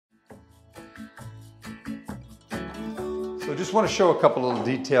So just want to show a couple little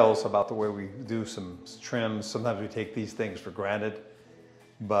details about the way we do some trims. Sometimes we take these things for granted,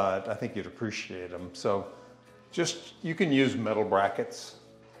 but I think you'd appreciate them. So you can use metal brackets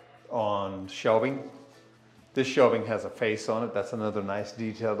on shelving. This shelving has a face on it. That's another nice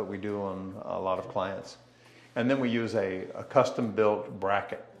detail that we do on a lot of clients. And then we use a custom built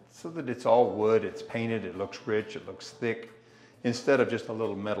bracket so that it's all wood, it's painted, it looks rich, it looks thick, instead of just a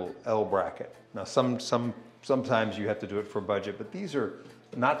little metal L bracket. Now sometimes you have to do it for budget, but these are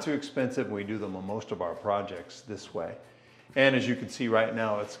not too expensive. We do them on most of our projects this way. And as you can see right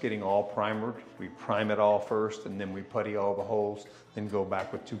now, it's getting all primered. We prime it all first, and then we putty all the holes, then go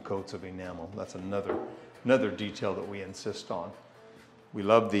back with 2 coats of enamel. That's another detail that we insist on. We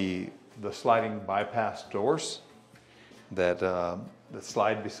love the sliding bypass doors that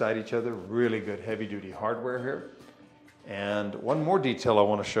slide beside each other. Really good heavy-duty hardware here. And one more detail I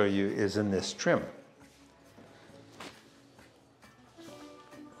want to show you is in this trim.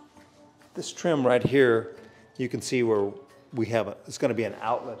 This trim right here, you can see where we have it's going to be an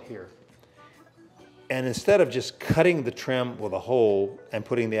outlet here. And instead of just cutting the trim with a hole and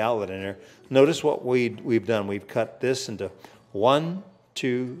putting the outlet in there, notice what we've done. We've cut this into 1,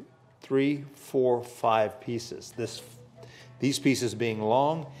 2, 3, 4, 5 pieces. These pieces being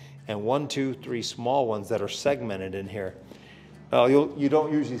long, and 1, 2, 3 small ones that are segmented in here. Now, you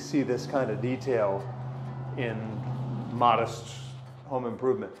don't usually see this kind of detail in modest home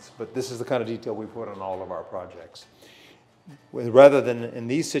improvements, but this is the kind of detail we put on all of our projects. Rather than in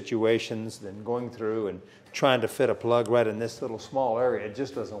these situations, than going through and trying to fit a plug right in this little small area, it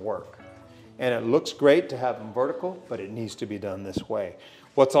just doesn't work. And it looks great to have them vertical, but it needs to be done this way.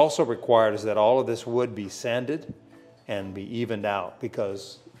 What's also required is that all of this wood be sanded and be evened out,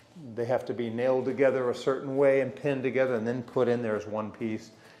 because they have to be nailed together a certain way and pinned together and then put in there as one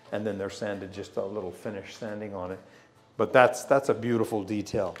piece, and then they're sanded, just a little finish sanding on it. But that's a beautiful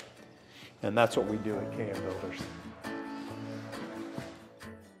detail, and that's what we do at KM Builders.